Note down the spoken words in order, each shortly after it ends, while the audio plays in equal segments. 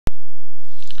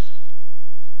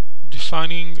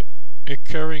Defining a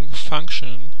currying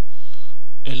function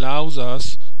allows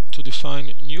us to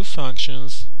define new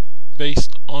functions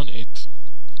based on it.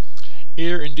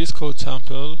 Here in this code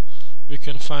sample we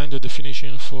can find the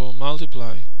definition for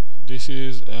multiply. This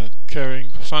is a currying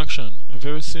function, a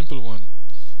very simple one.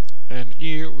 And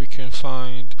here we can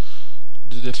find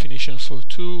the definition for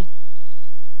two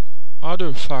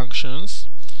other functions.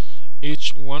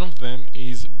 Each one of them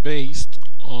is based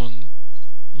on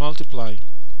multiply.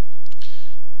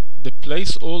 The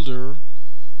placeholder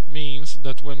means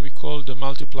that when we call the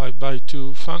multiply by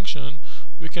 2 function,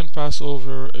 we can pass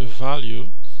over a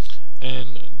value,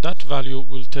 and that value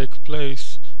will take the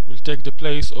place of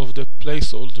the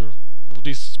placeholder, of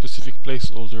this specific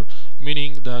placeholder,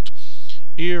 meaning that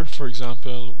here, for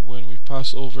example, when we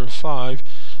pass over 5,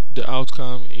 the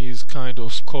outcome is kind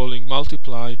of calling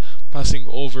multiply, passing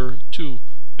over 2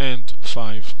 and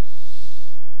 5.